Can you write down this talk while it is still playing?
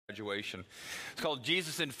graduation. It's called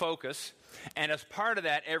Jesus in Focus. And as part of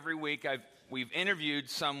that, every week we've interviewed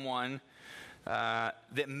someone that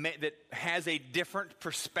has a different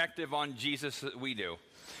perspective on Jesus that we do.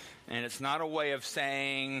 And it's not a way of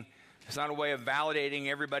validating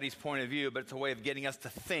everybody's point of view, but it's a way of getting us to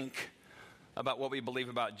think about what we believe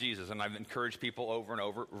about Jesus. And I've encouraged people over and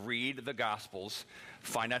over, read the Gospels,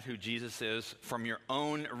 find out who Jesus is from your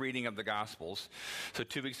own reading of the Gospels. So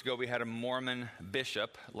 2 weeks ago we had a Mormon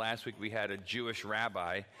bishop. Last week we had a Jewish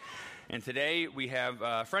rabbi. And today we have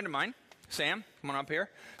a friend of mine, Sam, come on up here.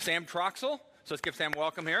 Sam Troxel. So let's give Sam a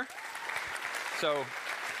welcome here. So you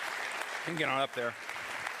can get on up there.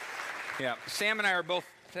 Yeah, Sam and I are both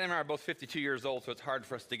 52 years old, so it's hard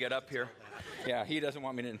for us to get up here. Yeah, he doesn't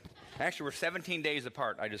want me to. Actually, we're 17 days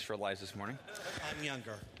apart, I just realized this morning. I'm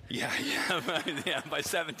younger. Yeah, by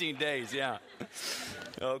 17 days, yeah.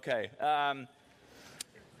 Okay. Let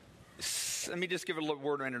me just give a little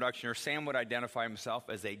word of introduction here. Sam would identify himself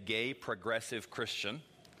as a gay progressive Christian.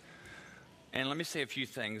 And let me say a few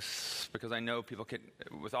things, because I know people can,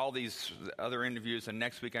 with all these other interviews, and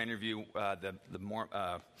next week I interview the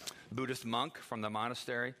Buddhist monk from the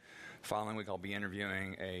monastery. Following week I'll be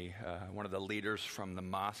interviewing one of the leaders from the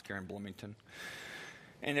mosque here in Bloomington.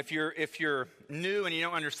 And if you're new and you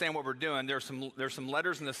don't understand what we're doing, there's some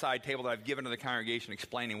letters in the side table that I've given to the congregation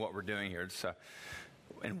explaining what we're doing here.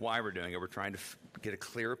 And why we're doing it. We're trying to get a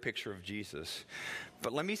clearer picture of Jesus.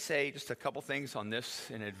 But let me say just a couple things on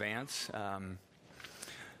this in advance.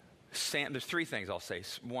 There's three things I'll say.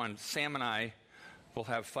 One, Sam and I will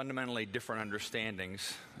have fundamentally different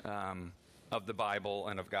understandings of the Bible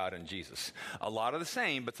and of God and Jesus. A lot of the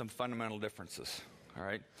same, but some fundamental differences. All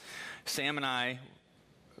right? Sam and I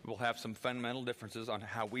will have some fundamental differences on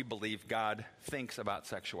how we believe God thinks about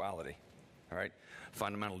sexuality. All right?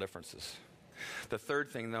 Fundamental differences. The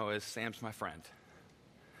third thing, though, is Sam's my friend.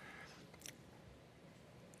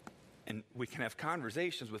 And we can have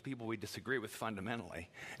conversations with people we disagree with fundamentally,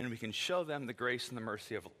 and we can show them the grace and the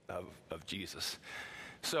mercy of Jesus.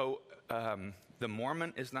 So the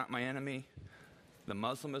Mormon is not my enemy. The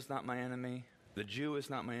Muslim is not my enemy. The Jew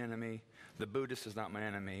is not my enemy. The Buddhist is not my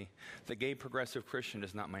enemy. The gay progressive Christian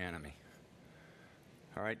is not my enemy.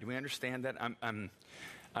 All right? Do we understand that?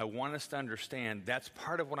 I want us to understand that's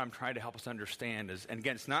part of what I'm trying to help us understand is, and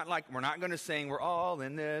again, it's not like we're not going to sing we're all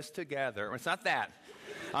in this together. It's not that.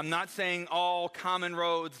 I'm not saying all common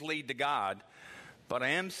roads lead to God, but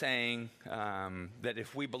I am saying that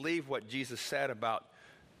if we believe what Jesus said about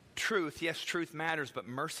truth, yes, truth matters, but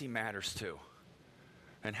mercy matters too.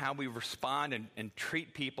 And how we respond and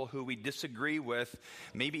treat people who we disagree with,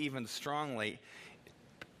 maybe even strongly,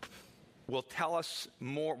 will tell us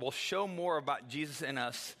more, will show more about Jesus in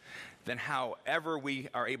us than however we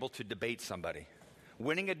are able to debate somebody.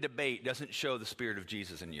 Winning a debate doesn't show the Spirit of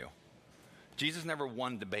Jesus in you. Jesus never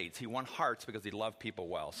won debates. He won hearts because he loved people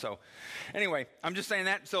well. So anyway, I'm just saying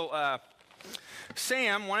that. So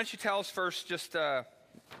Sam, why don't you tell us first just where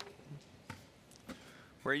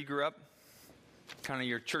you grew up, kind of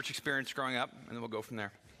your church experience growing up, and then we'll go from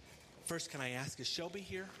there. First, can I ask, is Shelby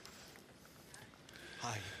here?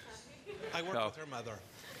 Hi. I work with her mother,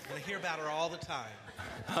 and I hear about her all the time.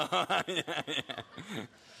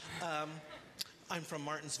 I'm from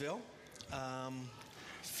Martinsville,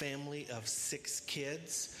 family of 6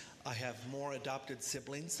 kids. I have more adopted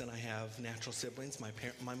siblings than I have natural siblings.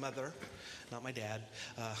 My mother, not my dad,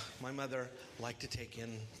 my mother liked to take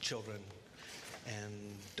in children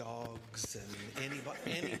and dogs and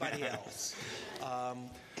anybody else.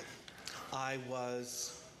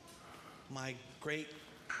 My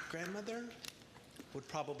great-grandmother would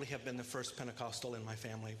probably have been the first Pentecostal in my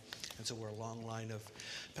family. And so we're a long line of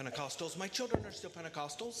Pentecostals. My children are still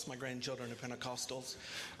Pentecostals. My grandchildren are Pentecostals.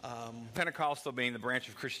 Pentecostal being the branch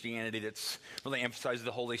of Christianity that's really emphasizes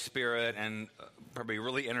the Holy Spirit and probably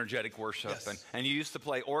really energetic worship. Yes. And you used to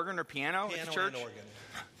play organ or piano at the church? Piano and organ.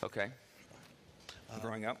 Okay.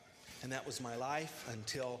 Growing up? And that was my life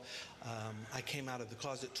until I came out of the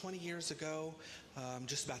closet 20 years ago,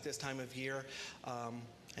 just about this time of year,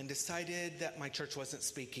 and decided that my church wasn't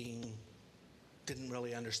speaking, didn't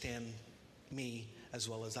really understand me as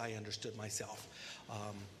well as I understood myself,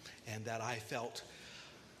 and that I felt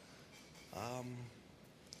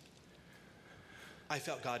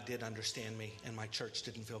God did understand me, and my church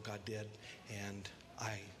didn't feel God did, and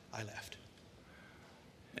I left.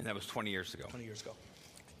 And that was 20 years ago. 20 years ago.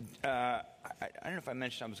 I don't know if I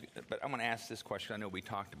mentioned, but I'm going to ask this question. I know we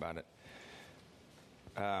talked about it.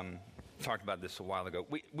 Talked about this a while ago.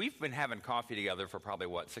 We've been having coffee together for probably,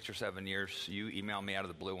 6 or 7 years. You emailed me out of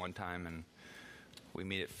the blue one time, and We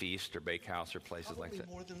meet at Feast or Bakehouse or places like that.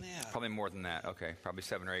 Probably more than that. Probably more than that. Okay, probably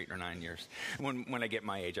 7 or 8 or 9 years. When I get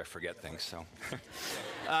my age, I forget things. So,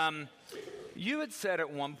 you had said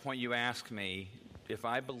at one point, you asked me if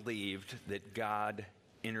I believed that God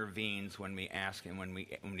intervenes when we ask Him, when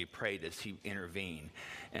we pray, does He intervene?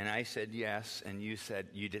 And I said yes, and you said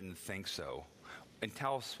you didn't think so. And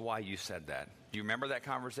tell us why you said that. Do you remember that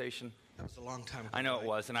conversation? That was a long time ago. I know it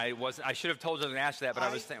was, and I should have told you to ask that, but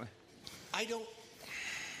I was thinking. I don't.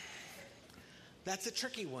 That's a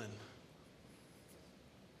tricky one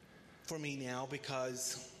for me now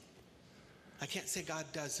because I can't say God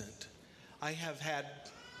doesn't. I have had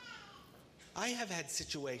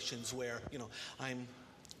situations where,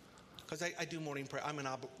 because I do morning prayer. I'm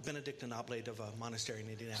a Benedictine Oblate of a monastery in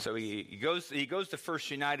Indianapolis. So he goes to First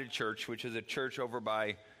United Church, which is a church over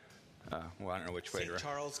by, I don't know which way. St.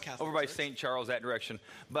 Charles Catholic Over by Church. St. Charles, that direction.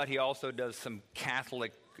 But he also does some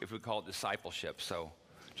Catholic, if we call it discipleship. So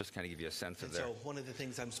just kind of give you a sense of that. So one of the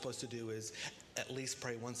things I'm supposed to do is at least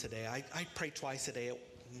pray once a day. I pray twice a day.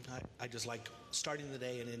 I just like starting the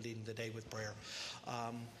day and ending the day with prayer.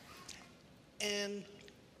 And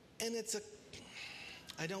it's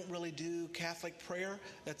I don't really do Catholic prayer.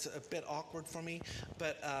 That's a bit awkward for me.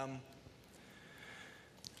 But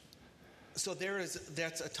so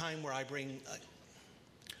that's a time where I bring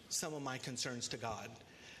some of my concerns to God.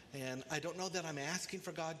 And I don't know that I'm asking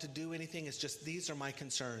for God to do anything. It's just these are my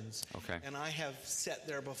concerns. Okay. And I have sat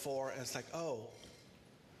there before and it's like, oh,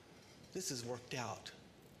 this has worked out.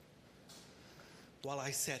 While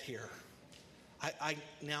I sat here,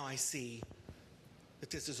 now I see that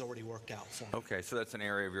this has already worked out for me. Okay, so that's an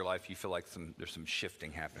area of your life you feel like there's some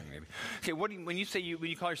shifting happening, maybe. Okay, when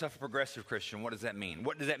you call yourself a progressive Christian, what does that mean?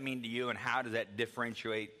 What does that mean to you, and how does that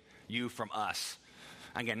differentiate you from us?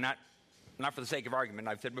 Again, not for the sake of argument.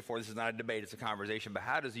 I've said before, this is not a debate; it's a conversation. But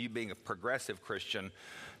how does you being a progressive Christian,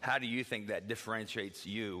 how do you think that differentiates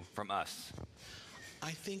you from us? I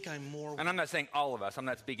think I'm more. And I'm not saying all of us. I'm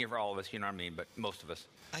not speaking for all of us. You know what I mean? But most of us.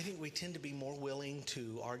 I think we tend to be more willing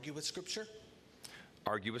to argue with Scripture.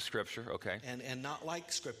 Argue with Scripture, okay. And not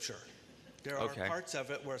like Scripture. There are parts of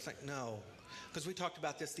it where it's like, no. Because we talked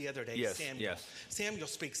about this the other day. Yes, Samuel. yes. Samuel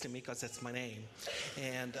speaks to me because that's my name.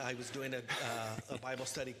 And I was doing a Bible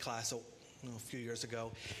study class a few years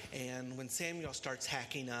ago. And when Samuel starts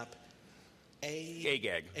hacking up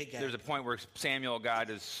Agag. There's a point where God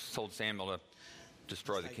has told Samuel to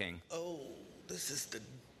destroy the king. Oh, this is the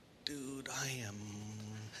dude I am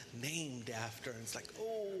named after. And it's like,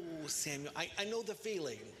 oh, Samuel, I know the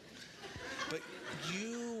feeling. But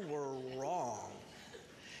you were wrong.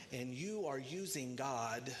 And you are using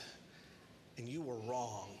God, and you were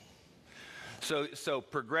wrong. So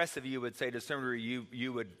progressive, you would say to some degree,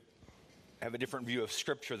 you would have a different view of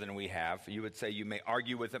Scripture than we have. You would say you may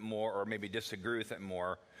argue with it more or maybe disagree with it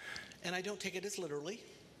more. And I don't take it as literally.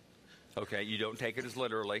 Okay, you don't take it as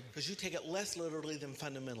literally. Because you take it less literally than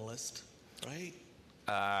fundamentalist, right?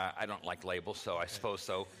 I don't like labels, so I suppose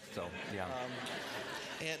so. So, yeah.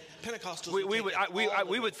 And Pentecostals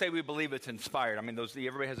we would say we believe it's inspired. I mean,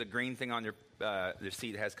 everybody has a green thing on their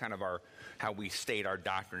seat. It has kind of how we state our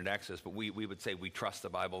doctrine at Exodus, but we would say we trust the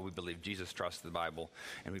Bible. We believe Jesus trusts the Bible,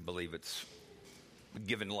 and we believe it's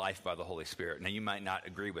given life by the Holy Spirit. Now, you might not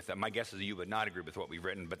agree with that. My guess is you would not agree with what we've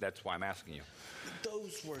written, but that's why I'm asking you.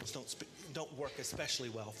 Those words don't work especially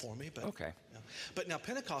well for me. But, okay. But now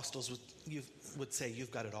Pentecostals would say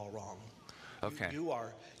you've got it all wrong. Okay.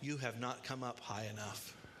 You have not come up high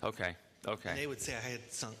enough. Okay. Okay. And they would say I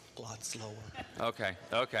had sunk a lot slower. Okay.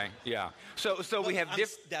 Okay. Yeah. So we have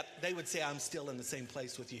they would say I'm still in the same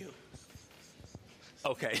place with you.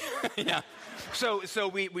 Okay. Yeah. So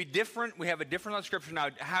we have a different on Scripture now.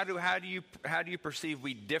 How do you perceive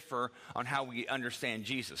we differ on how we understand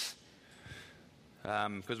Jesus?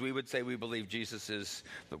 Because we would say we believe Jesus is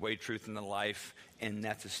the way, truth, and the life, and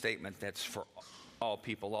that's a statement that's for all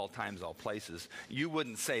people, all times, all places. You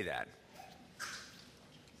wouldn't say that,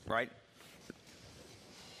 right?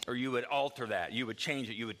 Or you would alter that. You would change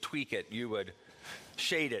it. You would tweak it. You would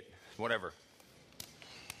shade it, whatever.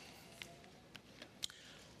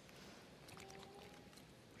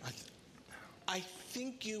 I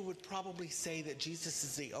think you would probably say that Jesus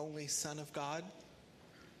is the only Son of God.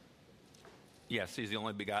 Yes, he's the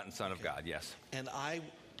only begotten Son of God, yes. And I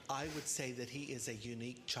would say that he is a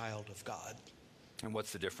unique child of God. And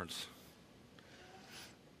what's the difference?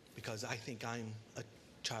 Because I think I'm a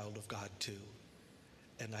child of God too.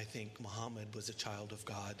 And I think Muhammad was a child of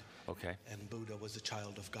God. Okay. And Buddha was a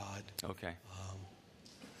child of God. Okay.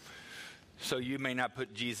 So you may not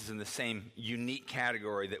put Jesus in the same unique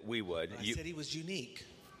category that we would. I said he was unique.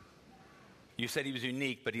 You said he was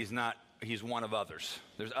unique, but he's not he's one of others.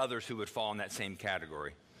 There's others who would fall in that same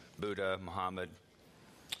category. Buddha, Muhammad.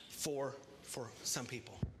 For some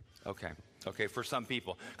people. Okay, for some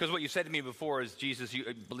people. Because what you said to me before is you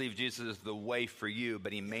believe Jesus is the way for you,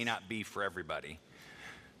 but he may not be for everybody.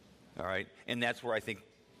 All right? And that's where I think,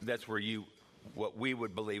 what we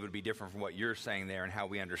would believe would be different from what you're saying there and how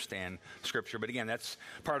we understand Scripture. But again, that's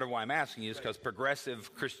part of why I'm asking you, is because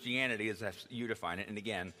progressive Christianity is as you define it. And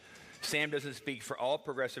again, Sam doesn't speak for all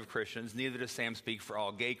progressive Christians. Neither does Sam speak for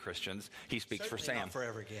all gay Christians. He speaks Certainly for Sam. Not for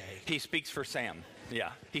every gay. He speaks for Sam.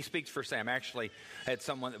 Yeah, he speaks for Sam. Actually, I had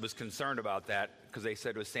someone that was concerned about that because they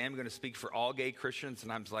said, was Sam going to speak for all gay Christians?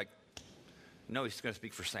 And I was like, no, he's going to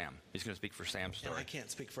speak for Sam. He's going to speak for Sam's story. And I can't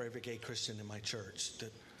speak for every gay Christian in my church.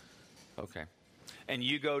 Okay. And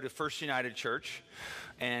you go to First United Church,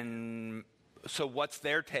 and so what's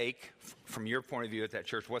their take, from your point of view at that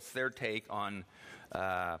church, what's their take on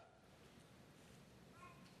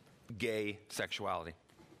gay sexuality?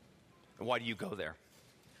 Why do you go there?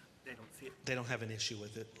 They don't see it. They don't have an issue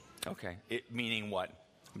with it. Okay. Meaning what?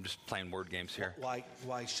 I'm just playing word games here. Why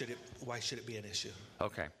should it be an issue?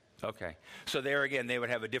 Okay. So there again, they would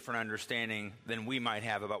have a different understanding than we might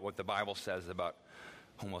have about what the Bible says about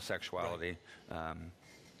homosexuality. Right.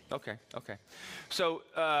 Okay. So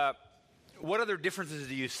what other differences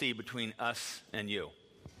do you see between us and you?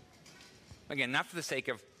 Again, not for the sake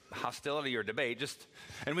of hostility or debate,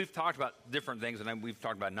 and we've talked about different things, and we've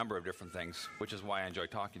talked about a number of different things, which is why I enjoy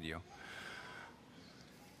talking to you.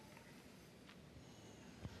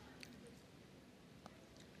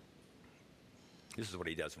 This is what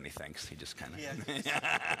he does when he thinks. He just kind of... Yeah.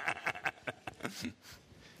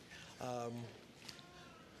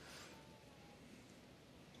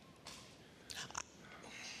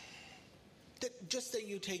 Just that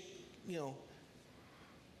you take, you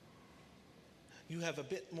have a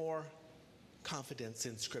bit more confidence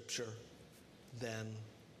in Scripture than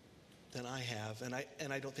I have, and I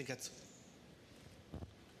don't think that's...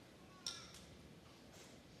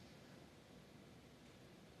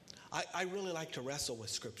 I really like to wrestle with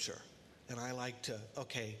Scripture, and I like to,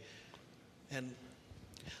 and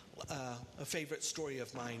a favorite story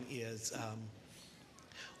of mine is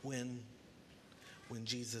when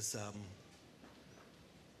Jesus,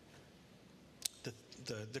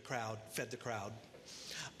 the crowd, fed the crowd.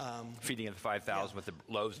 Feeding of the 5,000 with the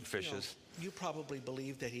loaves and fishes. You probably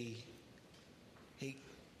believe that he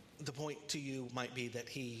the point to you might be that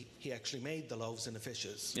he actually made the loaves and the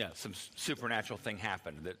fishes. Yeah, some supernatural thing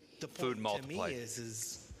happened that the food multiplied. The point to me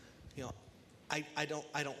is I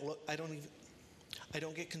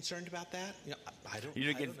don't get concerned about that. I don't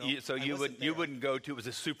know. So you wouldn't go to it was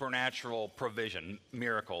a supernatural provision,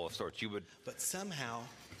 miracle of sorts. You would. But somehow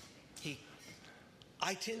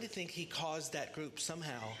I tend to think he caused that group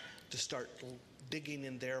somehow to start digging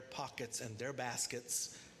in their pockets and their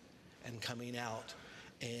baskets and coming out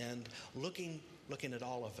and looking at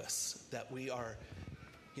all of us, that we are,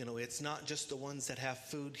 it's not just the ones that have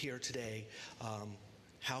food here today.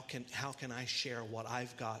 How can I share what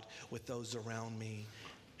I've got with those around me?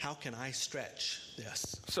 How can I stretch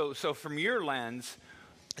this? So from your lens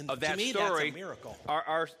of that to me, story, that's a miracle.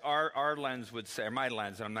 Our lens would say, or my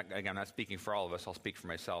lens, and I'm not speaking for all of us, I'll speak for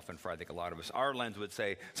myself and for I think a lot of us. Our lens would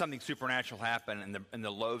say something supernatural happened, and the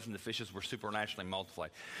loaves and the fishes were supernaturally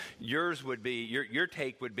multiplied. Yours would be, your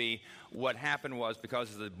take would be, what happened was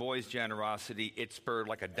because of the boys' generosity, it spurred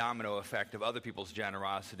like a domino effect of other people's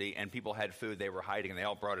generosity, and people had food they were hiding, and they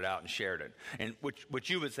all brought it out and shared it. And which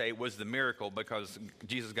you would say was the miracle because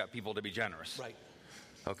Jesus got people to be generous. Right.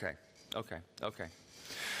 Okay.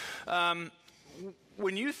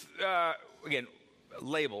 When you, again,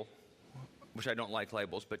 label, which I don't like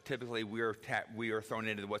labels, but typically we are thrown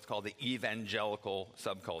into what's called the evangelical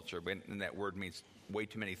subculture, and that word means way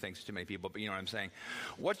too many things to too many people, but you know what I'm saying.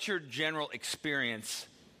 What's your general experience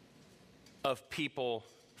of people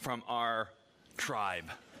from our tribe?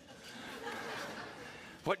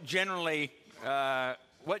 What generally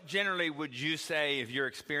would you say if your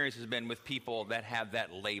experience has been with people that have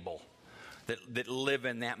that label, that live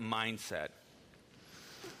in that mindset?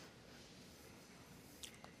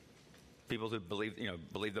 People who believe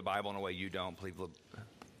the Bible in a way you don't believe.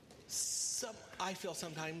 I feel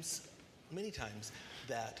many times,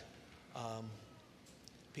 that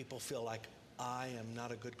people feel like I am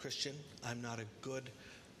not a good Christian. I'm not a good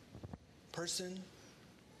person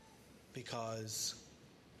because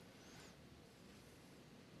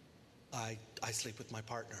I sleep with my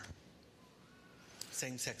partner,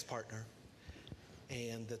 same-sex partner,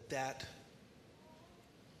 and that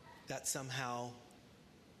somehow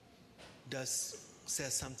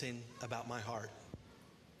says something about my heart.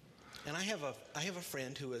 And I have a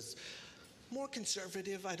friend who is more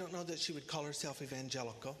conservative. I don't know that she would call herself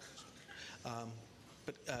evangelical,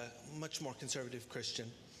 but much more conservative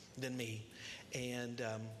Christian than me. And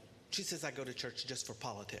she says, I go to church just for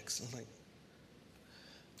politics. I'm like,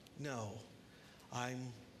 no,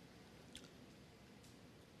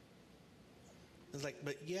 it's like,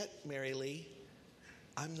 but yet, Mary Lee,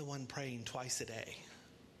 I'm the one praying twice a day.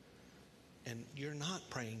 And you're not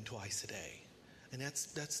praying twice a day. And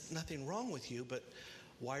that's nothing wrong with you, but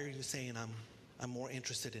why are you saying I'm more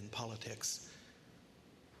interested in politics?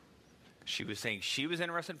 She was saying she was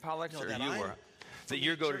interested in politics, No, or that you were? That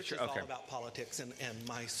you go to church. Is Okay. all about politics and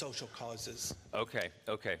my social causes. Okay.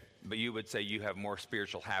 But you would say you have more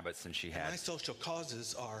spiritual habits than she And had. my social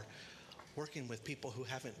causes are working with people who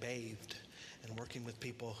haven't bathed and working with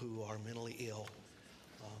people who are mentally ill,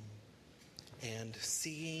 and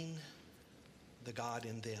seeing the God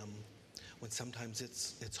in them when sometimes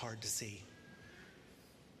it's hard to see.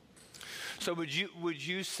 So would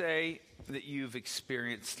you say that you've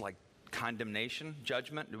experienced like condemnation,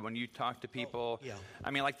 judgment when you talk to people? Yeah.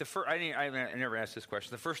 I mean, like I never asked this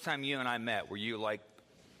question. The first time you and I met, were you like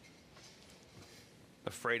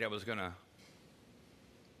afraid I was going to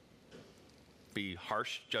be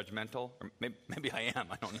harsh, judgmental? Or maybe I am.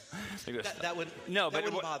 I don't know. That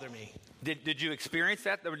wouldn't bother me. Did you experience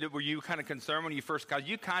that? Were you kind of concerned when you first got?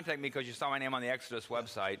 You contacted me because you saw my name on the Exodus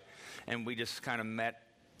website, and we just kind of met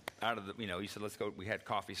out of the. You said let's go. We had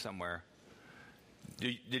coffee somewhere.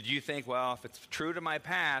 Did you think, well, if it's true to my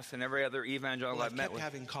past and every other evangelical I've met with? I've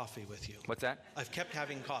kept having coffee with you. What's that? I've kept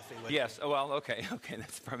having coffee with you. Yes. Oh, well, okay.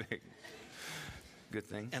 That's probably a good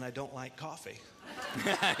thing. And I don't like coffee.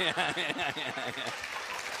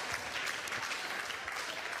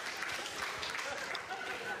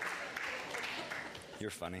 You're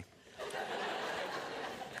funny.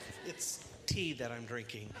 It's tea that I'm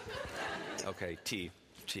drinking. Okay, tea.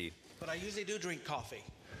 But I usually do drink coffee.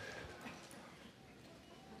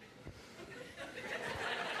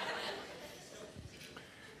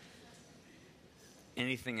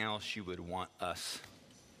 Anything else you would want us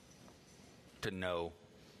to know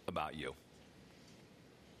about you?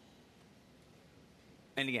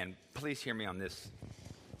 And again, please hear me on this,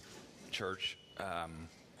 church. I'm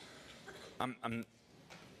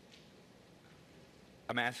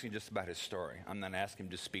asking just about his story. I'm not asking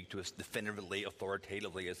him to speak to us definitively,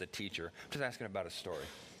 authoritatively as a teacher. I'm just asking about his story.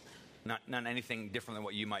 Not anything different than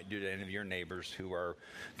what you might do to any of your neighbors who are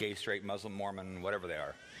gay, straight, Muslim, Mormon, whatever they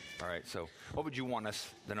are. All right, so what would you want us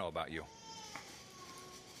to know about you?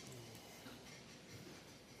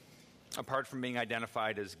 Apart from being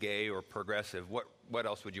identified as gay or progressive, what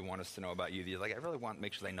else would you want us to know about you? You're like, I really want to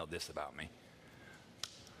make sure they know this about me.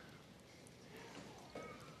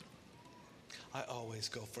 I always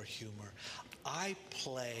go for humor. I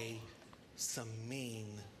play some mean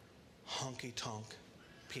honky-tonk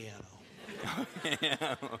piano.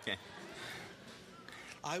 Yeah, okay.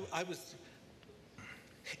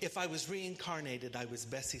 If I was reincarnated, I was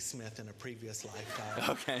Bessie Smith in a previous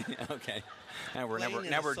lifetime. Okay. And we're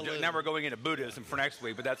going into Buddhism for next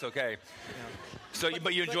week, but that's okay. Yeah. So,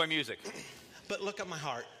 but you enjoy music. But look at my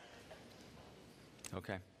heart.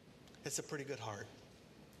 Okay. It's a pretty good heart.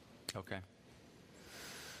 Okay.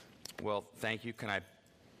 Well, thank you. Can I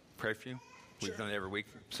pray for you? Sure. We've done it every week.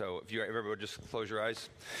 So if everybody would just close your eyes.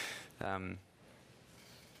 May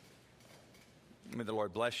the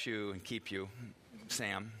Lord bless you and keep you,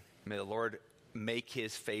 Sam. May the Lord make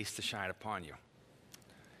his face to shine upon you.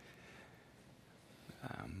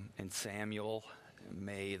 And Samuel,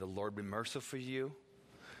 may the Lord be merciful for you,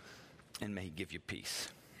 and may he give you peace.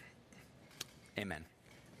 Amen.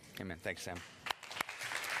 Amen. Thanks, Sam.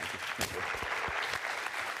 Thank you. Thank you.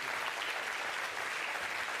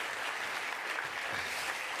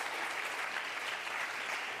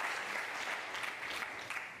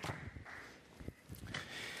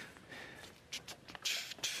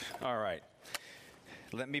 All right.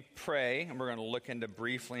 Let me pray, and we're going to look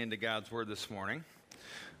briefly into God's Word this morning.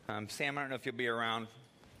 Sam, I don't know if you'll be around.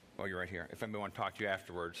 Oh, you're right here. If anybody want to talk to you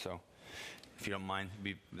afterwards, so if you don't mind,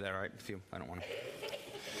 is that all right with you? I don't want to.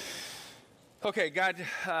 Okay, God,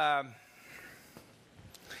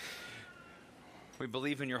 we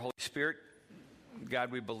believe in your Holy Spirit.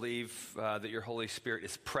 God, we believe that your Holy Spirit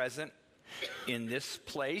is present in this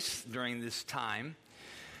place during this time.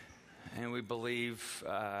 And we believe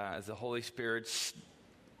as the Holy Spirit's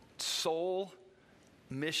sole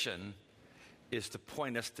mission is to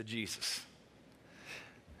point us to Jesus.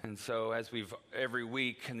 And so as every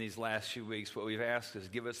week in these last few weeks, what we've asked is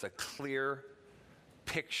give us a clear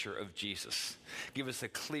picture of Jesus. Give us a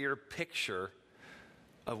clear picture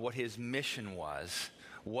of what his mission was,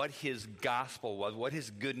 what his gospel was, what his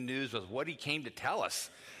good news was, what he came to tell us.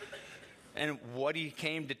 And what he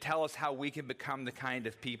came to tell us how we can become the kind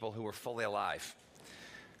of people who are fully alive.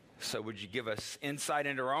 So would you give us insight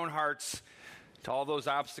into our own hearts, to all those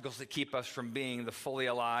obstacles that keep us from being the fully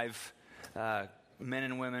alive men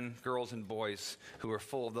and women, girls and boys who are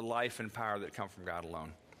full of the life and power that come from God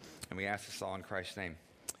alone. And we ask this all in Christ's name.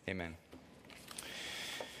 Amen.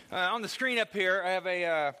 On the screen up here, I have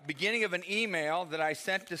a beginning of an email that I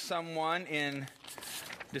sent to someone in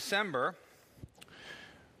December.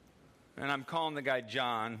 And I'm calling the guy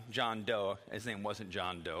John Doe. His name wasn't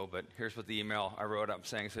John Doe, but here's what the email I wrote up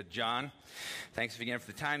saying. It said, John, thanks again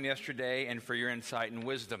for the time yesterday and for your insight and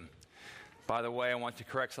wisdom. By the way, I want to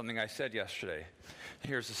correct something I said yesterday.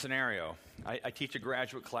 Here's the scenario. I teach a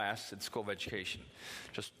graduate class at School of Education,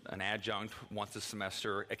 just an adjunct once a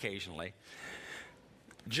semester occasionally.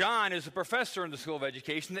 John is a professor in the School of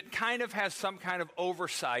Education that kind of has some kind of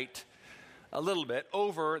oversight a little bit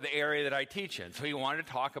over the area that I teach in. So he wanted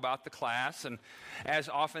to talk about the class, and as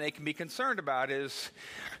often they can be concerned about is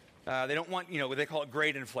they don't want, what they call it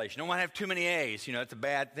grade inflation. They don't want to have too many A's. It's a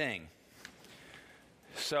bad thing.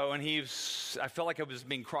 So, and I felt like I was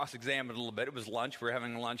being cross-examined a little bit. It was lunch. We were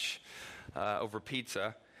having lunch over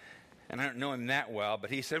pizza, and I don't know him that well, but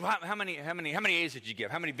he said, well, how many A's did you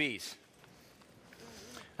give? How many B's?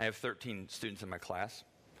 I have 13 students in my class.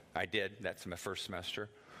 I did. That's my first semester.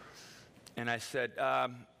 And I said, I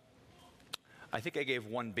think I gave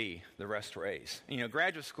 1 B. The rest were A's.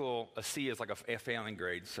 Graduate school, a C is like a failing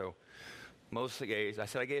grade, so mostly A's. I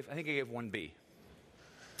said, I think I gave 1 B.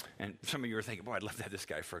 And some of you were thinking, boy, I'd love to have this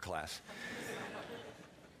guy for a class.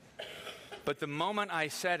 But the moment I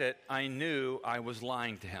said it, I knew I was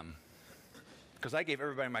lying to him. Because I gave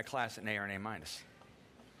everybody in my class an A or an A minus.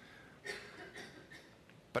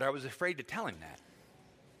 But I was afraid to tell him that.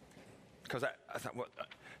 Because I thought, well...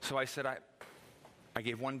 So I said, I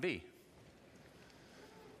gave 1 B.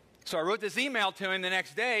 So I wrote this email to him the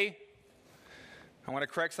next day. I want to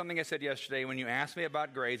correct something I said yesterday. When you asked me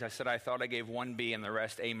about grades, I said I thought I gave 1 B and the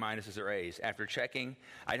rest A minuses or A's. After checking,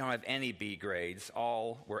 I don't have any B grades.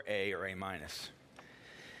 All were A or A minus.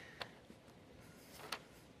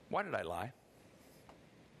 Why did I lie?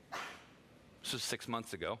 This was 6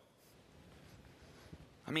 months ago.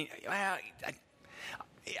 I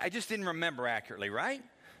just didn't remember accurately, right?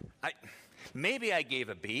 Maybe I gave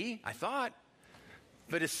a B, I thought.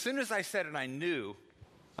 But as soon as I said it, I knew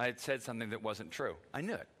I had said something that wasn't true. I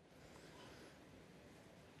knew it.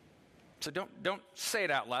 So don't say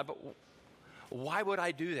it out loud, but why would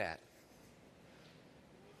I do that?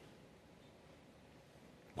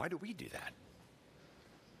 Why do we do that?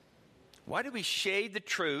 Why do we shade the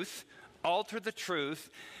truth, alter the truth,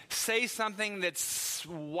 say something that's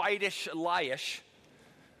whitish, lie-ish,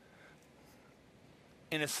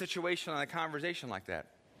 in a situation, in a conversation like that?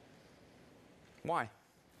 Why?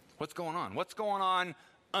 What's going on? What's going on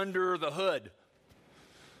under the hood?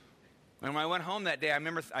 And when I went home that day, I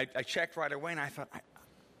remember I checked right away, and I thought,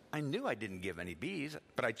 I knew I didn't give any B's,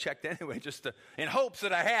 but I checked anyway in hopes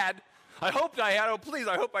that I had. I hoped I had. Oh, please,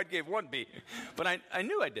 I hope I'd give 1 B. But I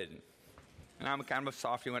knew I didn't. And I'm kind of a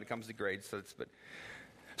softie when it comes to grades. So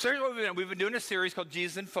here's what we've been doing a series called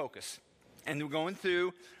Jesus in Focus. And we're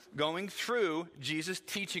going through Jesus'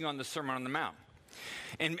 teaching on the Sermon on the Mount.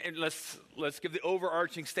 And let's give the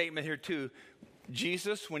overarching statement here too.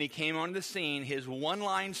 Jesus, when he came onto the scene, his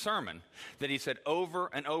one-line sermon that he said over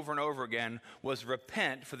and over and over again was,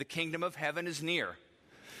 repent, for the kingdom of heaven is near.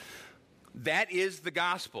 That is the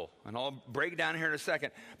gospel, and I'll break down here in a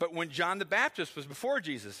second. But when John the Baptist was before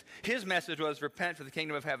Jesus, his message was, repent, for the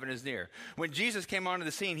kingdom of heaven is near. When Jesus came onto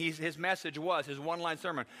the scene, his message was, his one-line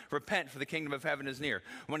sermon, repent, for the kingdom of heaven is near.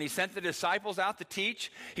 When he sent the disciples out to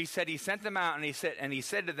teach, he said he sent them out, and he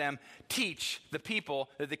said to them, teach the people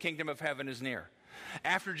that the kingdom of heaven is near.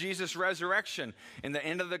 After Jesus' resurrection, in the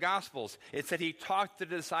end of the Gospels, it said he talked to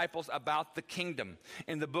the disciples about the kingdom.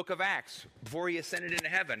 In the book of Acts, before he ascended into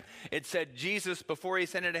heaven, it said Jesus, before he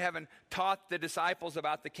ascended into heaven, taught the disciples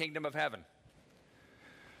about the kingdom of heaven.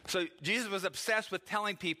 So Jesus was obsessed with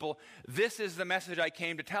telling people, this is the message I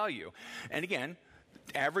came to tell you. And again,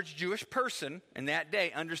 the average Jewish person in that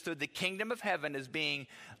day understood the kingdom of heaven as being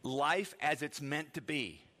life as it's meant to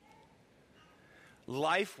be.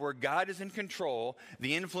 Life where God is in control,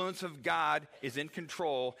 the influence of God is in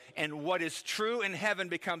control, and what is true in heaven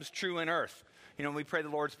becomes true in earth. When we pray the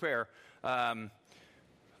Lord's Prayer,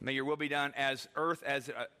 may your will be done as earth as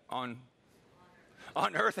on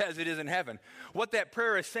earth as it is in heaven. What that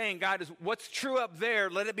prayer is saying, God, is what's true up there,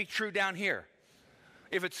 let it be true down here.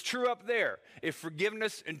 if it's true up there, if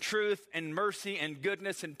forgiveness and truth and mercy and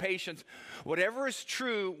goodness and patience, whatever is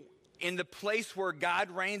true in the place where God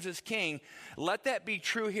reigns as king, let that be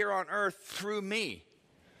true here on earth through me.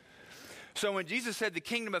 So when Jesus said the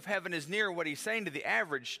kingdom of heaven is near, what he's saying to the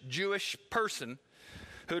average Jewish person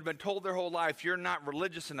who had been told their whole life, you're not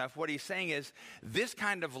religious enough, what he's saying is, this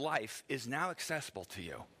kind of life is now accessible to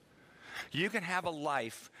you. You can have a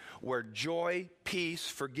life where joy, peace,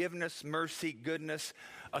 forgiveness, mercy, goodness,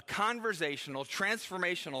 a conversational,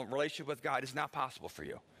 transformational relationship with God is not possible for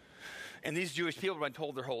you. And these Jewish people have been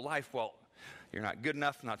told their whole life, well, you're not good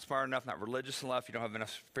enough, not smart enough, not religious enough, you don't have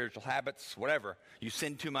enough spiritual habits, whatever. You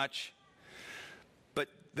sin too much. But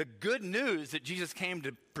the good news that Jesus came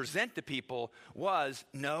to present to people was,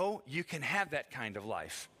 no, you can have that kind of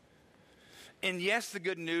life. And yes, the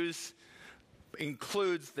good news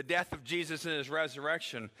includes the death of Jesus and his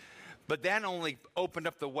resurrection, but that only opened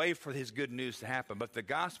up the way for his good news to happen. But the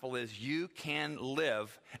gospel is you can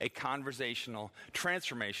live a conversational,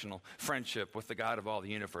 transformational friendship with the God of all the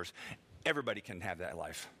universe. Everybody can have that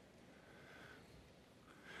life.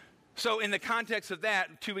 So in the context of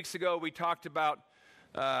that, 2 weeks ago we talked about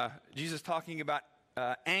Jesus talking about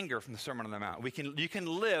anger from the Sermon on the Mount. You can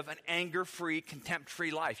live an anger-free,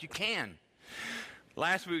 contempt-free life. You can.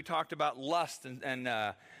 Last week we talked about lust,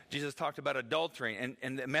 and Jesus talked about adultery.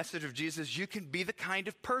 And the message of Jesus, you can be the kind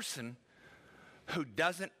of person who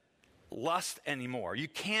doesn't lust anymore. You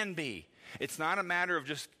can be. It's not a matter of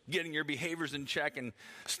just getting your behaviors in check and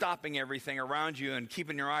stopping everything around you and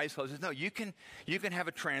keeping your eyes closed. No, you can have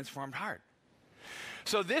a transformed heart.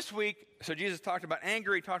 So this week, Jesus talked about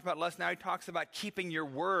anger, he talked about lust, now he talks about keeping your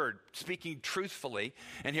word, speaking truthfully.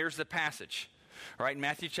 And here's the passage. All right,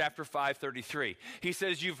 Matthew chapter 5:33. He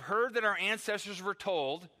says, you've heard that our ancestors were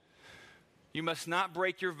told, you must not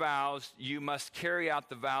break your vows, you must carry out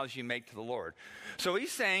the vows you make to the Lord. So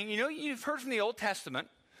he's saying, you've heard from the Old Testament.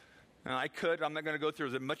 Now, I'm not going to go through.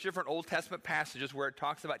 There's much different Old Testament passages where it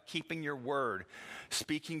talks about keeping your word,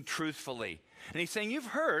 speaking truthfully. And he's saying, you've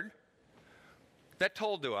heard that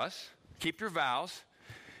told to us, keep your vows,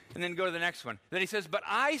 and then go to the next one. Then he says, but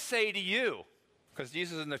I say to you, because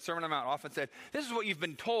Jesus in the Sermon on the Mount often said, this is what you've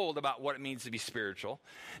been told about what it means to be spiritual.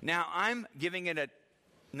 Now I'm giving it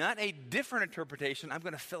not a different interpretation, I'm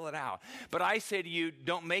going to fill it out. But I say to you,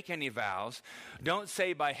 don't make any vows. Don't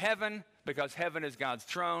say by heaven, because heaven is God's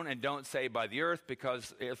throne, and don't say by the earth,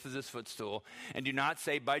 because earth is his footstool. And do not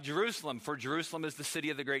say by Jerusalem, for Jerusalem is the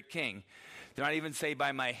city of the great king. Do not even say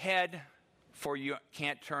by my head, for you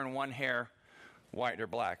can't turn one hair white or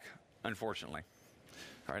black, unfortunately.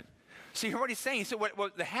 All right. See what he's saying? So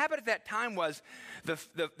what the habit at that time was,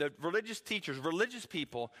 the religious teachers, religious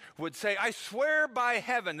people would say, I swear by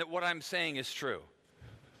heaven that what I'm saying is true.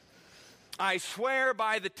 I swear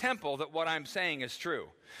by the temple that what I'm saying is true.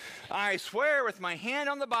 I swear with my hand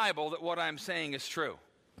on the Bible that what I'm saying is true.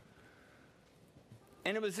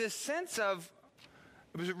 And it was this sense of,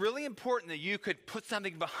 it was really important that you could put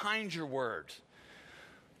something behind your words.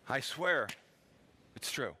 I swear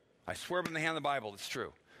it's true. I swear by the hand of the Bible it's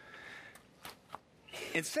true.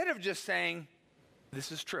 Instead of just saying,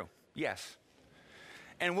 this is true, yes.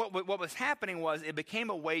 And what was happening was it became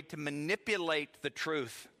a way to manipulate the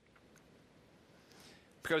truth.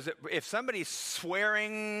 Because if somebody's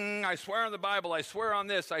swearing, I swear on the Bible, I swear on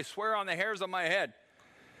this, I swear on the hairs on my head,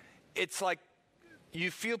 it's like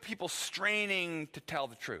you feel people straining to tell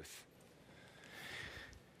the truth.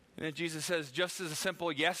 And then Jesus says, just as a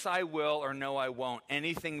simple, yes, I will, or no, I won't.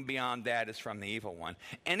 Anything beyond that is from the evil one.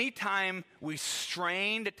 Anytime we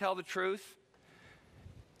strain to tell the truth,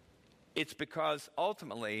 it's because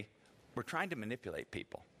ultimately we're trying to manipulate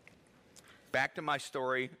people. Back to my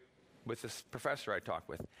story with this professor I talked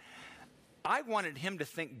with. I wanted him to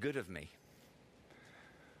think good of me.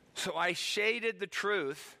 So I shaded the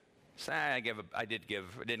truth. I didn't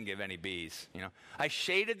give any B's, I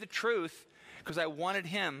shaded the truth because I wanted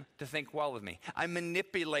him to think well of me. I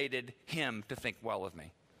manipulated him to think well of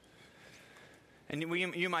me. And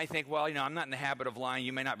you might think, well, I'm not in the habit of lying.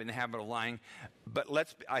 You may not be in the habit of lying. But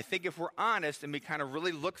I think if we're honest and we kind of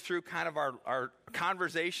really look through kind of our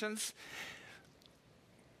conversations,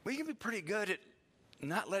 we can be pretty good at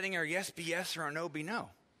not letting our yes be yes or our no be no.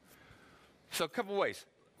 So a couple ways.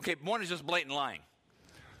 Okay, one is just blatant lying.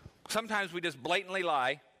 Sometimes we just blatantly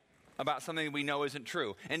lie about something we know isn't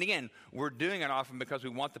true. And again, we're doing it often because we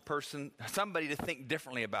want somebody to think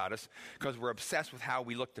differently about us because we're obsessed with how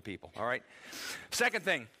we look to people, all right? Second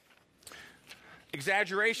thing,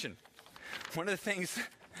 exaggeration. One of the things,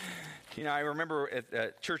 I remember at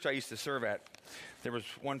the church I used to serve at, there was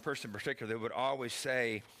one person in particular that would always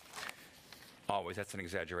say, that's an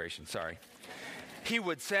exaggeration, sorry. he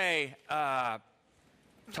would say,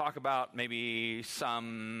 talk about maybe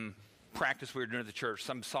some practice we were doing at the church,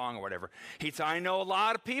 some song or whatever. He'd say, I know a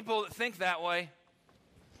lot of people that think that way.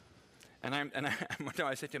 And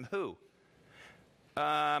I said to him, who?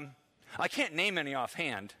 I can't name any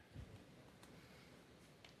offhand.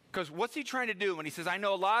 Because what's he trying to do when he says, I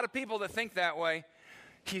know a lot of people that think that way?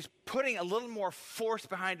 He's putting a little more force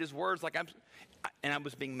behind his words, and I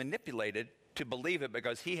was being manipulated to believe it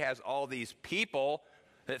because he has all these people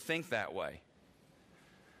that think that way.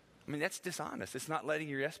 I mean, that's dishonest. It's not letting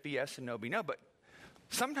your yes be yes and no be no, but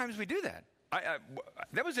sometimes we do that.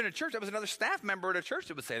 That was in a church. That was another staff member at a church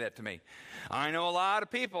that would say that to me. I know a lot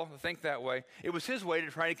of people that think that way. It was his way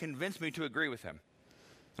to try to convince me to agree with him.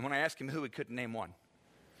 And when I asked him who, he couldn't name one.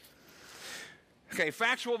 Okay,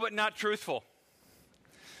 factual but not truthful.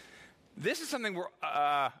 This is something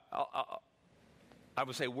I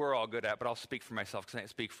would say we're all good at, but I'll speak for myself because I can't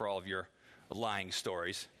speak for all of your lying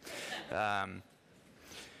stories. I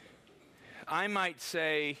might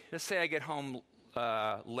say, let's say I get home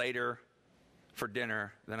later for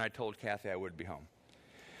dinner than I told Kathy I would be home.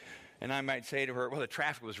 And I might say to her, well, the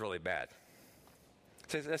traffic was really bad.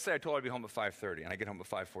 Let's say I told her I'd be home at 5:30 and I get home at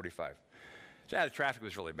 5:45. So yeah, the traffic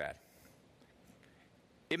was really bad.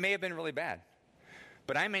 It may have been really bad,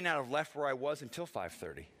 but I may not have left where I was until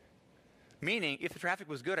 5:30. Meaning, if the traffic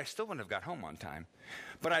was good, I still wouldn't have got home on time.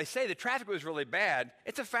 But I say the traffic was really bad.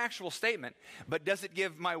 It's a factual statement, but does it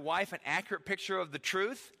give my wife an accurate picture of the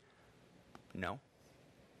truth? No.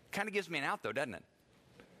 Kind of gives me an out, though, doesn't it?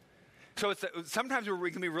 So sometimes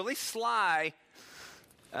we can be really sly,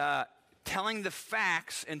 telling the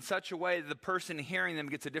facts in such a way that the person hearing them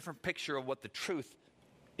gets a different picture of what the truth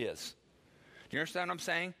is. Do you understand what I'm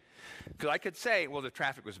saying? Because I could say, well, the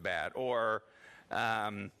traffic was bad, or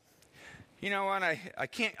you know what, I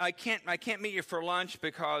can't meet you for lunch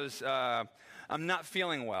because I'm not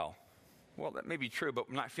feeling well. Well, that may be true,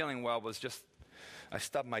 but not feeling well was just I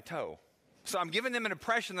stubbed my toe. So I'm giving them an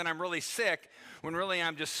impression that I'm really sick when really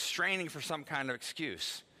I'm just straining for some kind of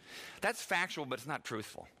excuse. That's factual, but it's not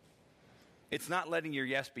truthful. It's not letting your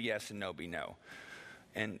yes be yes and no be no.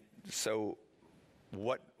 And so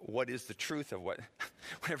what is the truth of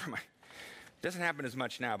whatever it doesn't happen as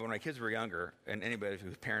much now, but when my kids were younger, and anybody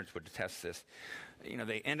whose parents would attest this, you know,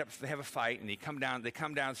 they have a fight and they come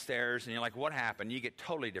downstairs and you're like, what happened? You get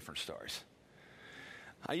totally different stories.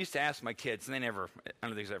 I used to ask my kids, and I don't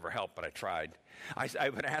think it's ever helped, but I tried. I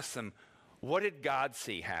would ask them, what did God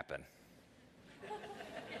see happen?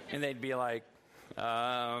 And they'd be like,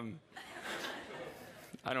 I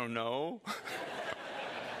don't know.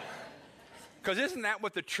 Because isn't that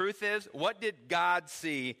what the truth is? What did God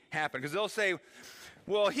see happen? Because they'll say,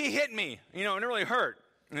 well, he hit me, and it really hurt.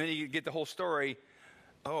 And then you get the whole story.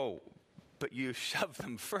 Oh, but you shoved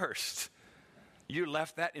them first. You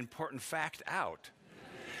left that important fact out.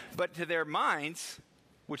 But to their minds,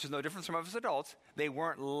 which is no different from us adults, they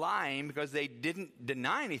weren't lying because they didn't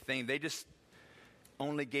deny anything. They just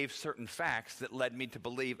only gave certain facts that led me to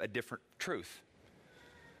believe a different truth.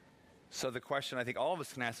 So the question I think all of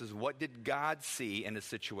us can ask is, what did God see in a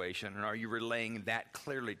situation, and are you relaying that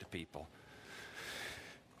clearly to people?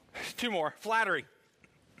 Two more. Flattery.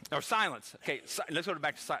 Or silence. Okay, let's go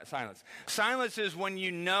back to silence. Silence is when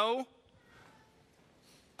you know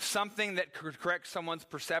something that could correct someone's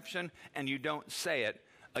perception and you don't say it,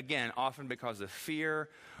 again, often because of fear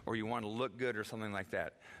or you want to look good or something like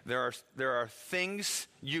that. There are things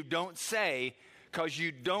you don't say because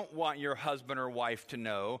you don't want your husband or wife to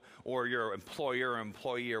know, or your employer or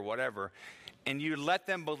employee or whatever, and you let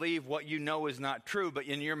them believe what you know is not true, but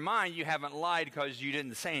in your mind you haven't lied because you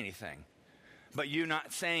didn't say anything. But you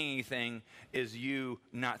not saying anything is you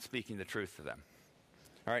not speaking the truth to them.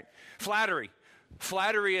 All right? Flattery.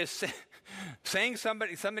 Flattery is saying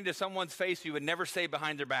something to someone's face you would never say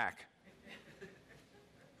behind their back.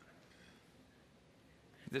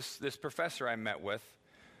 This professor I met with,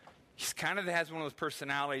 he kind of has one of those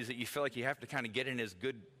personalities that you feel like you have to kind of get in his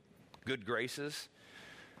good graces.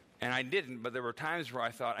 And I didn't, but there were times where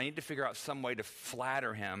I thought, I need to figure out some way to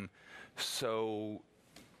flatter him so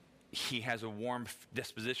he has a warm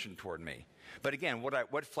disposition toward me. But again,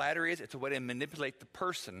 what flattery is, it's a way to manipulate the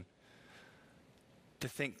person to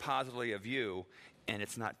think positively of you, and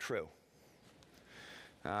it's not true.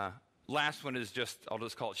 Last one is I'll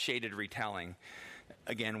just call it shaded retelling.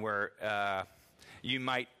 Again, where you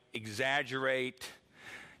might exaggerate.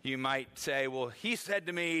 You might say, well, he said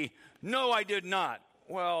to me, no, I did not.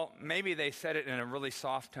 Well, maybe they said it in a really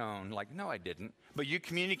soft tone, like, no, I didn't. But you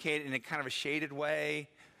communicate it in a kind of a shaded way.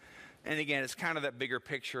 And again, it's kind of that bigger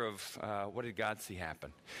picture of what did God see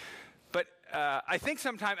happen. But I think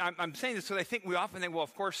sometimes, I'm saying this because I think we often think, well,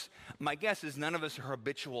 of course, my guess is none of us are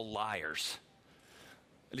habitual liars.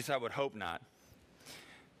 At least I would hope not.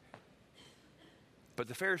 But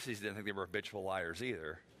the Pharisees didn't think they were habitual liars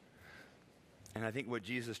either. And I think what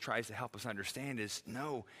Jesus tries to help us understand is,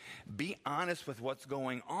 no, be honest with what's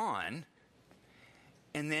going on,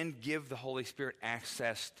 and then give the Holy Spirit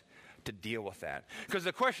access to deal with that. Because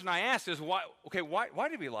the question I asked is, why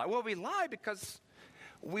do we lie? Well, we lie because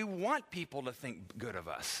we want people to think good of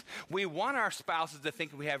us. We want our spouses to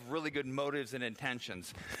think we have really good motives and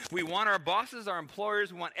intentions. We want our bosses, our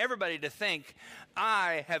employers, we want everybody to think,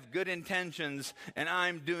 I have good intentions and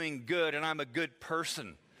I'm doing good and I'm a good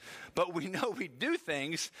person. But we know we do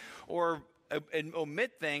things or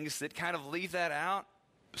omit things that kind of leave that out.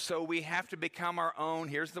 So we have to become our own,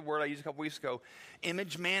 here's the word I used a couple weeks ago,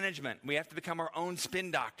 image management. We have to become our own spin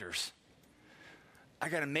doctors. I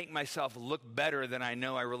got to make myself look better than I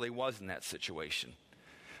know I really was in that situation.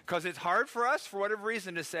 Because it's hard for us, for whatever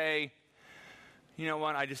reason, to say, you know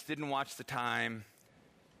what, I just didn't watch the time.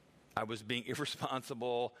 I was being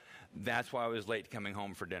irresponsible. That's why I was late coming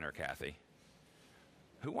home for dinner, Kathy.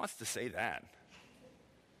 Who wants to say that?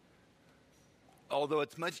 Although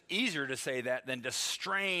it's much easier to say that than to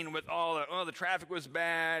strain with the traffic was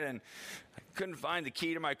bad and I couldn't find the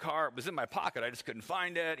key to my car. It was in my pocket. I just couldn't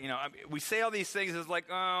find it. We say all these things as like,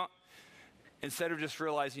 instead of just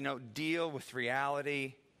realize, deal with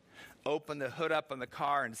reality, open the hood up on the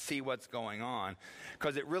car and see what's going on.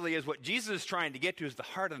 Because it really is what Jesus is trying to get to is the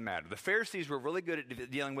heart of the matter. The Pharisees were really good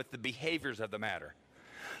at dealing with the behaviors of the matter.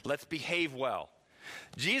 Let's behave well.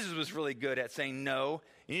 Jesus was really good at saying, no,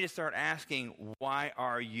 you need to start asking, why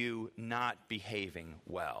are you not behaving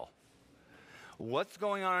well? What's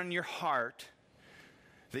going on in your heart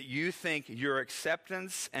that you think your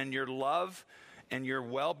acceptance and your love and your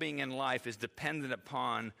well-being in life is dependent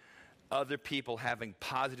upon other people having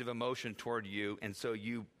positive emotion toward you, and so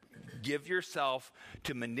you give yourself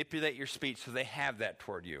to manipulate your speech so they have that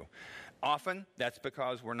toward you? Often, that's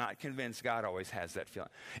because we're not convinced God always has that feeling.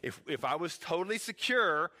 If I was totally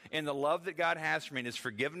secure in the love that God has for me and his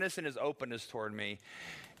forgiveness and his openness toward me,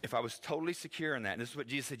 if I was totally secure in that, and this is what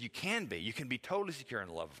Jesus said you can be totally secure in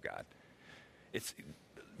the love of God.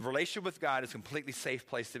 Relationship with God is a completely safe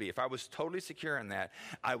place to be. If I was totally secure in that,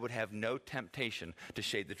 I would have no temptation to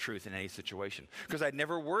shade the truth in any situation. Because I'd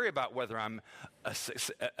never worry about whether I'm an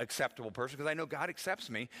acceptable person, because I know God accepts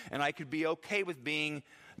me, and I could be okay with being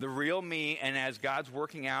the real me, and as God's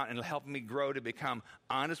working out and helping me grow to become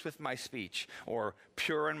honest with my speech, or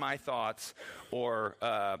pure in my thoughts, or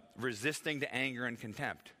resisting to anger and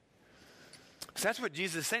contempt. So that's what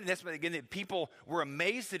Jesus is saying. That's what, again, that people were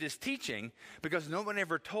amazed at his teaching because no one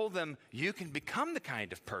ever told them you can become the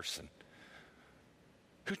kind of person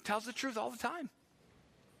who tells the truth all the time.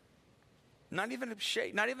 Not even a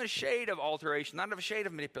shade of alteration, not even a shade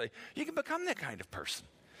of manipulation. You can become that kind of person.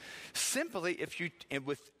 Simply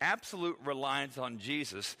with absolute reliance on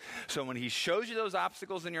Jesus. So when he shows you those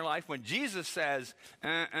obstacles in your life, when Jesus says,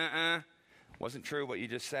 wasn't true what you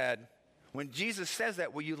just said. When Jesus says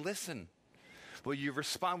that, will you listen? Will you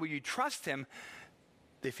respond? Will you trust him?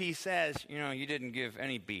 If he says, you didn't give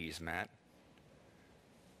any B's, Matt,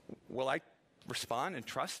 will I respond and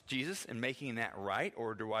trust Jesus in making that right?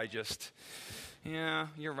 Or do I just,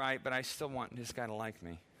 you're right, but I still want this guy to like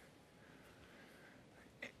me?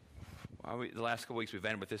 The last couple weeks we've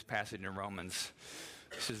ended with this passage in Romans.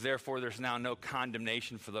 It says, therefore, there's now no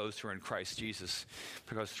condemnation for those who are in Christ Jesus,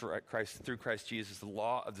 because through Christ Jesus, the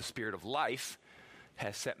law of the Spirit of life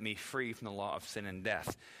has set me free from the law of sin and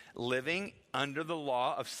death. Living under the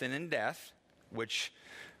law of sin and death, which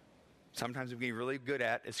sometimes we get really good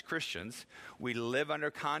at as Christians, we live under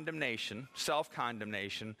condemnation,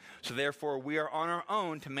 self-condemnation, so therefore we are on our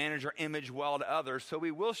own to manage our image well to others, so we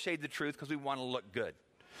will shade the truth because we want to look good.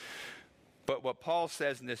 But what Paul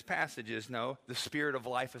says in this passage is, no, the Spirit of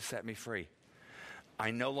life has set me free. I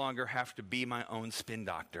no longer have to be my own spin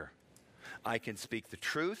doctor. I can speak the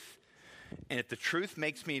truth. And if the truth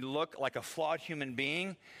makes me look like a flawed human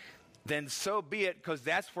being, then so be it, because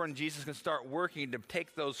that's when Jesus can start working to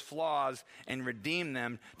take those flaws and redeem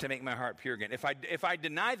them to make my heart pure again. If I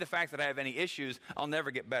deny the fact that I have any issues, I'll never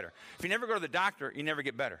get better. If you never go to the doctor, you never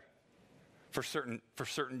get better for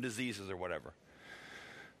certain diseases or whatever.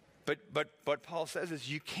 But what Paul says is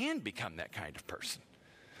you can become that kind of person.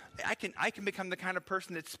 I can become the kind of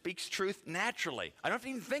person that speaks truth naturally. I don't have to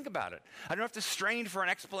even think about it. I don't have to strain for an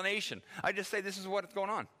explanation. I just say, this is what's going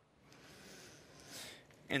on.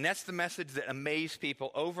 And that's the message that amazed people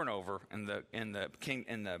over and over in the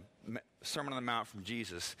Sermon on the Mount from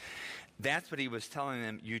Jesus. That's what he was telling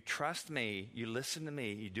them. You trust me, you listen to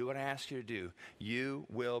me, you do what I ask you to do, you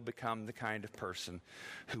will become the kind of person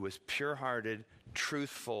who is pure-hearted,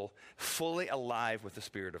 truthful, fully alive with the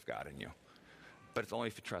Spirit of God in you. But it's only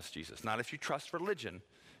if you trust Jesus. Not if you trust religion,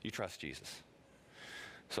 you trust Jesus.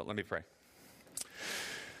 So let me pray.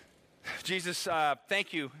 Jesus,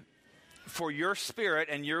 thank you for your Spirit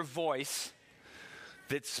and your voice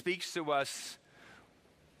that speaks to us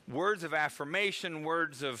words of affirmation,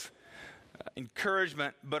 words of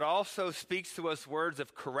encouragement, but also speaks to us words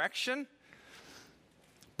of correction,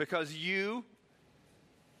 because you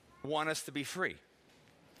want us to be free.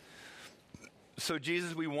 So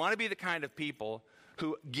Jesus, we want to be the kind of people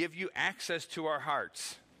who give you access to our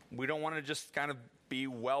hearts. We don't want to just kind of be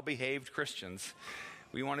well-behaved Christians.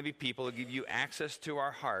 We want to be people who give you access to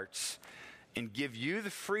our hearts and give you the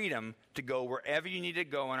freedom to go wherever you need to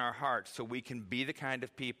go in our hearts, so we can be the kind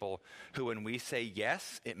of people who, when we say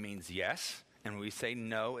yes, it means yes, and when we say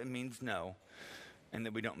no, it means no, and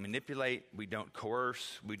that we don't manipulate, we don't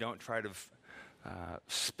coerce, we don't try to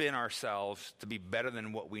spin ourselves to be better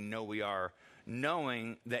than what we know we are,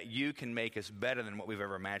 knowing that you can make us better than what we've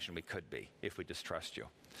ever imagined we could be if we just trust you.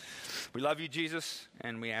 We love you, Jesus,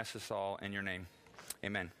 and we ask this all in your name.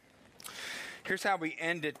 Amen. Here's how we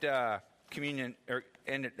end at communion, or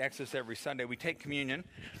end at Exodus every Sunday. We take communion,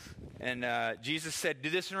 and Jesus said, "Do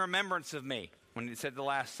this in remembrance of me," when he said the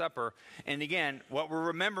Last Supper. And again, what we're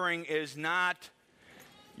remembering is not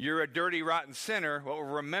you're a dirty, rotten sinner. What we're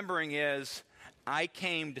remembering is I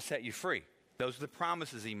came to set you free. Those are the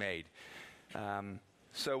promises he made.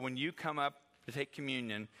 So when you come up to take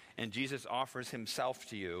communion and Jesus offers himself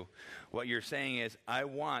to you, what you're saying is,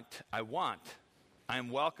 I'm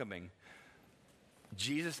welcoming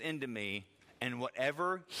Jesus into me, and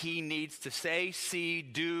whatever he needs to say, see,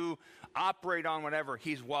 do, operate on, whatever,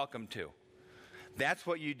 he's welcome to. That's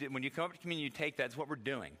what you do. When you come up to communion, you take that. That's what we're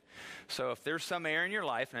doing. So if there's some area in your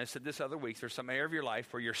life, and I said this other week, there's some area of your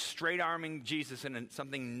life where you're straight-arming Jesus in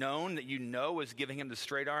something known that you know is giving him the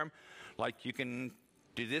straight arm, like you can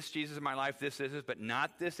do this, Jesus, in my life, this, but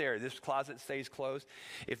not this area. This closet stays closed.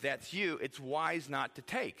 If that's you, it's wise not to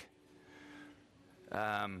take. We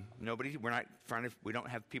don't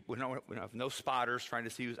have people, we don't have no spotters trying to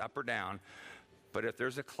see who's up or down. But if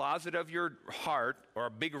there's a closet of your heart or a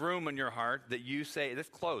big room in your heart that you say, that's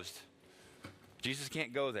closed, Jesus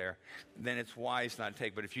can't go there, then it's wise not to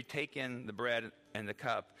take. But if you take in the bread and the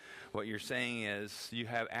cup, what you're saying is you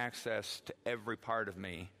have access to every part of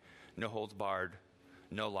me, no holds barred,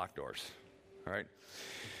 no locked doors. All right?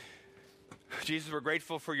 Jesus, we're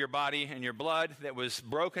grateful for your body and your blood that was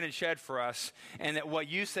broken and shed for us, and that what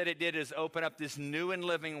you said it did is open up this new and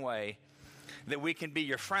living way that we can be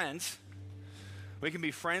your friends. We can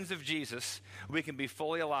be friends of Jesus. We can be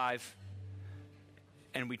fully alive,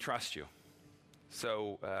 and we trust you.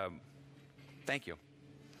 So, thank you.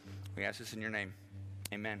 We ask this in your name.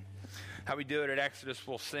 Amen. How we do it at Exodus,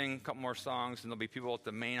 we'll sing a couple more songs, and there'll be people at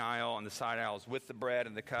the main aisle and the side aisles with the bread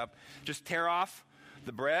and the cup. Just tear off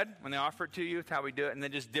the bread when they offer it to you. That's how we do it. And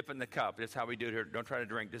then just dip it in the cup. That's how we do it here. Don't try to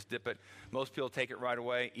drink. Just dip it. Most people take it right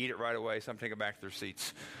away, eat it right away. Some take it back to their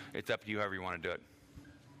seats. It's up to you however you want to do it.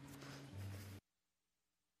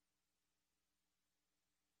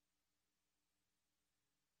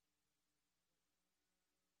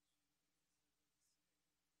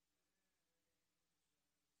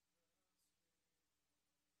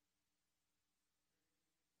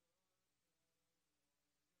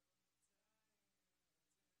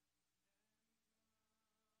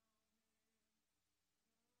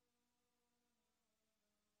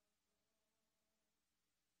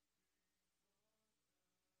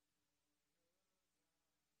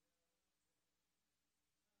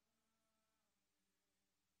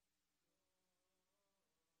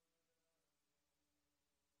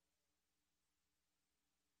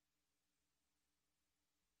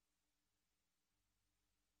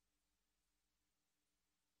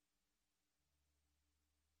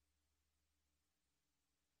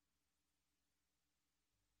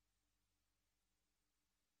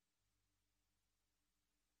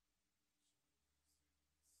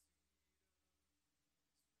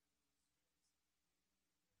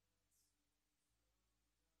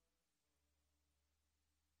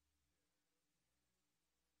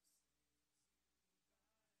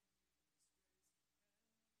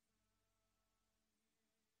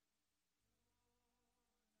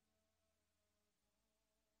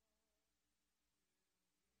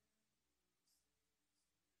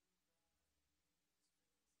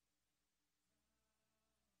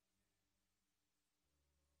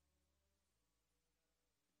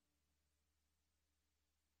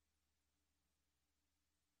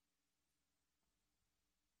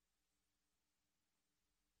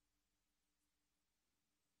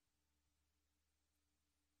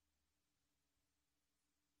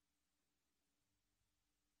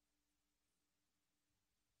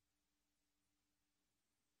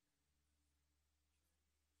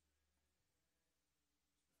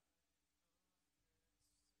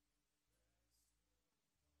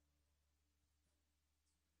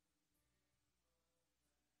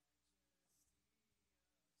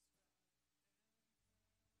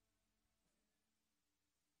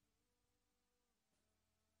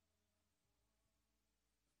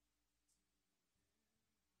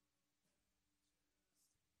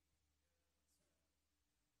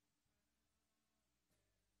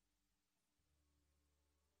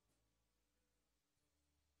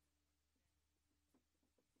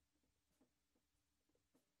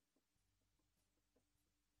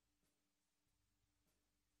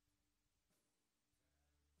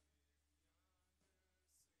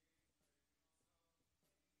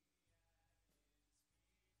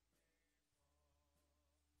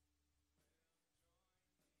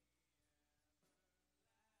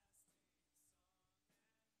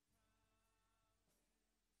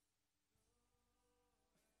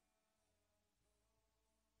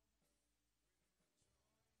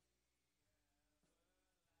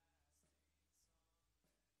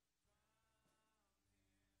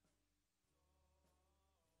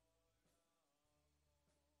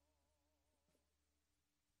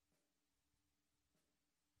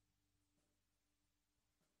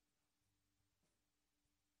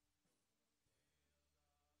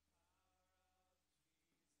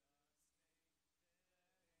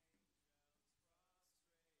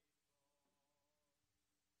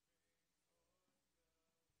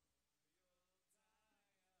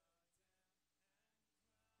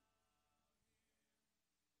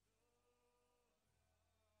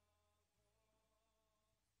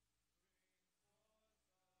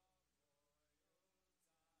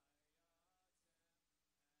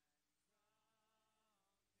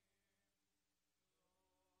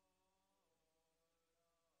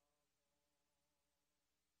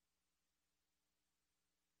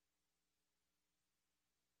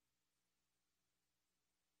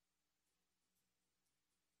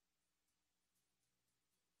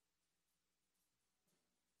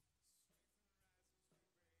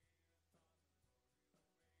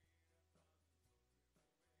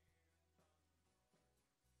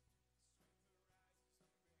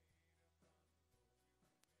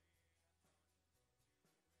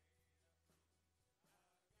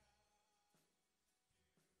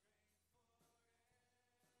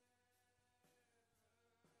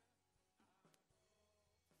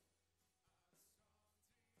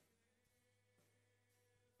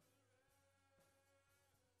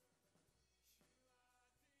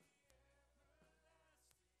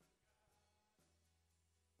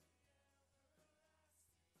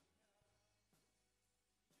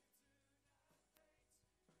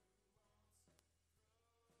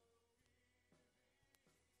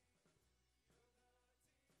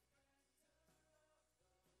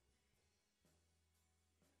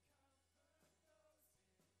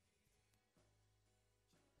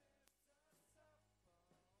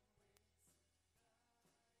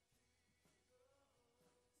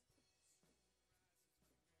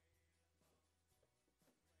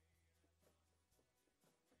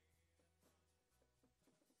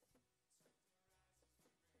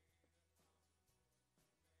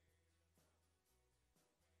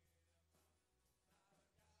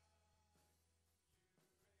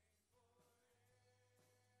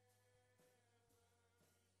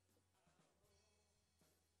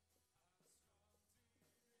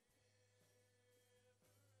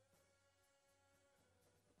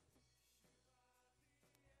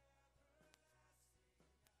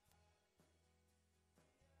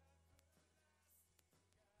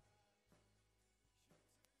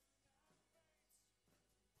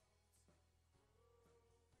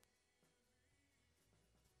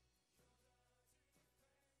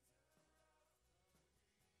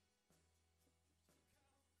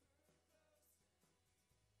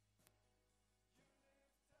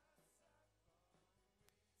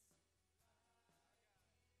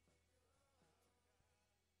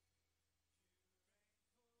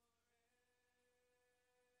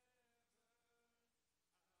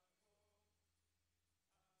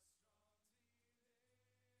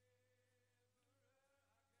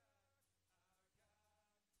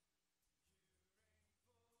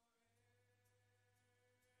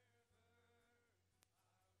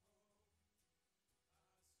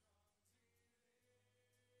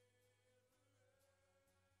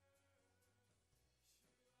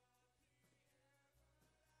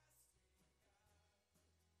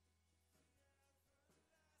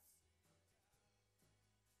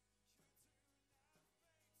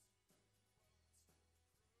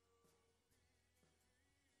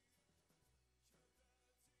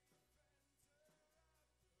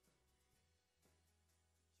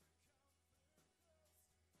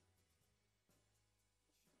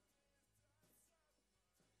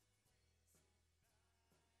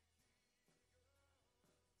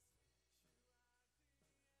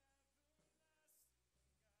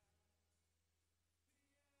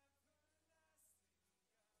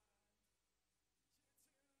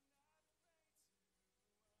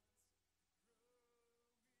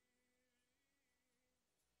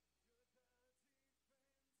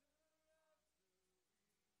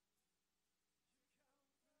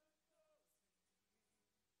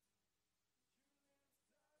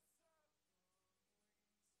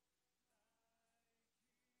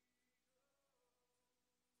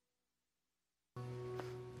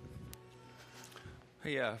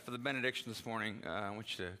 Hey, for the benediction this morning, I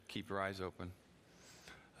want you to keep your eyes open.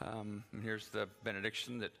 And here's the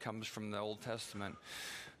benediction that comes from the Old Testament.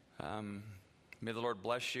 May the Lord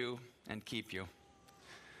bless you and keep you.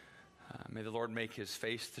 May the Lord make his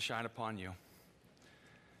face to shine upon you.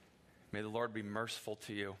 May the Lord be merciful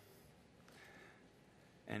to you.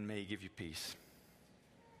 And may he give you peace.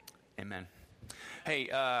 Amen. Hey,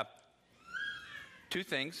 two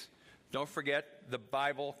things. Don't forget the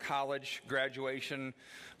Bible college graduation,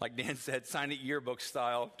 like Dan said, sign it yearbook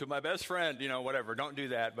style to my best friend, whatever. Don't do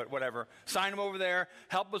that, but whatever. Sign them over there.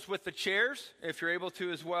 Help us with the chairs if you're able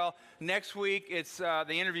to as well. Next week, it's the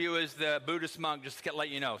interview is the Buddhist monk, just to let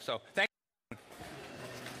you know. So thank